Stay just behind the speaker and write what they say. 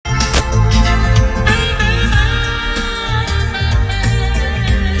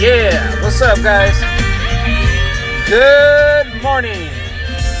What's up, guys? Good morning.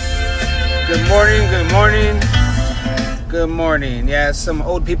 Good morning, good morning. Good morning. Yeah, some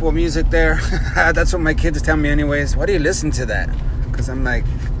old people music there. That's what my kids tell me anyways. Why do you listen to that? Because I'm like,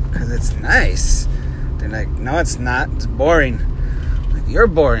 because it's nice. They're like, no, it's not. It's boring. I'm like, you're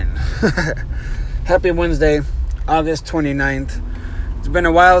boring. Happy Wednesday, August 29th. It's been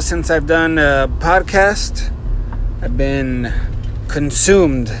a while since I've done a podcast. I've been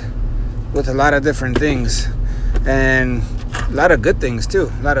consumed with a lot of different things. And a lot of good things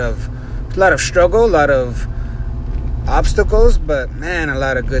too. A lot of struggle, a lot of obstacles, but man, a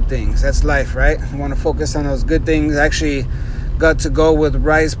lot of good things. That's life, right? I want to focus on those good things. I actually got to go with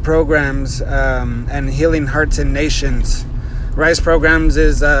Rise Programs and Healing Hearts and Nations. Rise Programs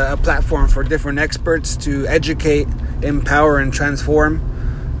is a platform for different experts to educate, empower, and transform,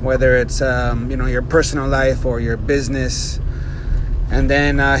 whether it's your personal life or your business. And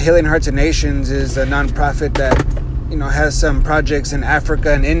then Healing Hearts and Nations is a nonprofit that has some projects in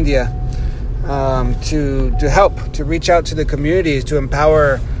Africa and India to help, to reach out to the communities, to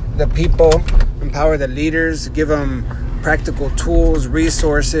empower the people, empower the leaders, give them practical tools,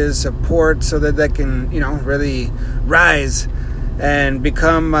 resources, support, so that they can really rise and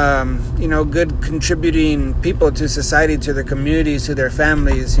become good contributing people to society, to their communities, to their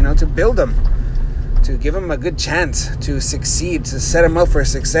families, to build them, to give them a good chance to succeed, to set them up for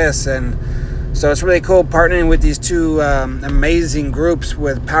success. And so it's really cool partnering with these two amazing groups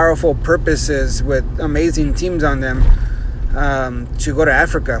with powerful purposes, with amazing teams on them, to go to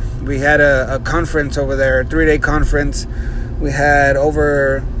Africa. We had a conference over there, a 3-day conference. We had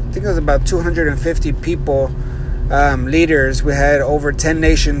over, I think it was about 250 people, leaders. We had over 10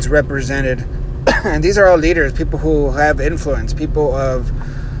 nations represented. And these are all leaders, people who have influence, people of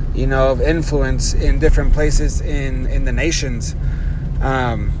influence in different places in the nations.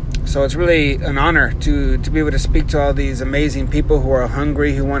 So it's really an honor to be able to speak to all these amazing people who are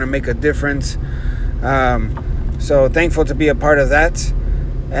hungry, who want to make a difference. So thankful to be a part of that.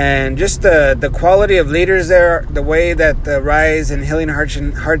 And just the quality of leaders there, the way that the Rise and Healing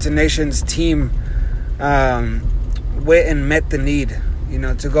Hearts and Nations team went and met the need,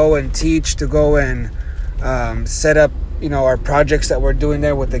 to go and teach, to go and set up, our projects that we're doing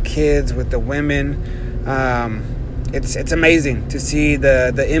there with the kids, with the women. It's amazing to see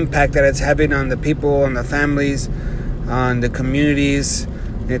the impact that it's having on the people, on the families, on the communities.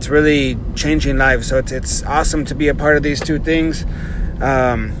 It's really changing lives. So it's awesome to be a part of these two things.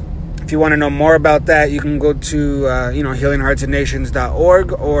 If you want to know more about that, you can go to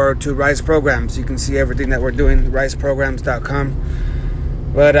healingheartsandnations.org or to Rise Programs. You can see everything that we're doing, riseprograms.com.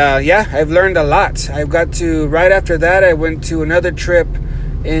 But I've learned a lot. Right after that, I went to another trip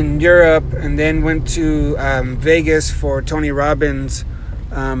in Europe, and then went to Vegas for Tony Robbins'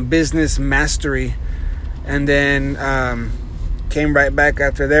 business mastery, and then came right back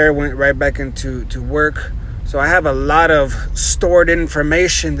after there, went right back into work. So I have a lot of stored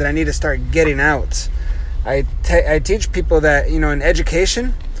information that I need to start getting out. I teach people that, in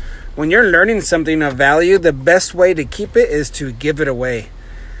education, when you're learning something of value, the best way to keep it is to give it away.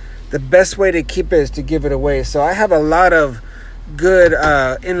 The best way to keep it is to give it away. So I have a lot of good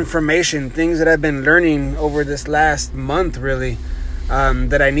information, things that I've been learning over this last month, really,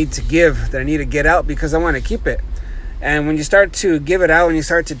 that I need to give, that I need to get out, because I want to keep it. And when you start to give it out, when you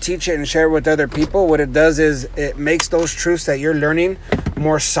start to teach it and share it with other people, what it does is it makes those truths that you're learning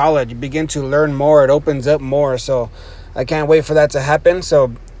more solid. You begin to learn more. It opens up more. So I can't wait for that to happen.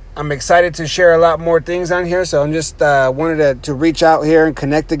 So I'm excited to share a lot more things on here. So I'm just wanted to reach out here and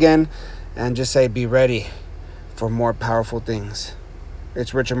connect again and just say, be ready for more powerful things.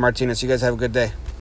 It's Richard Martinez. You guys have a good day.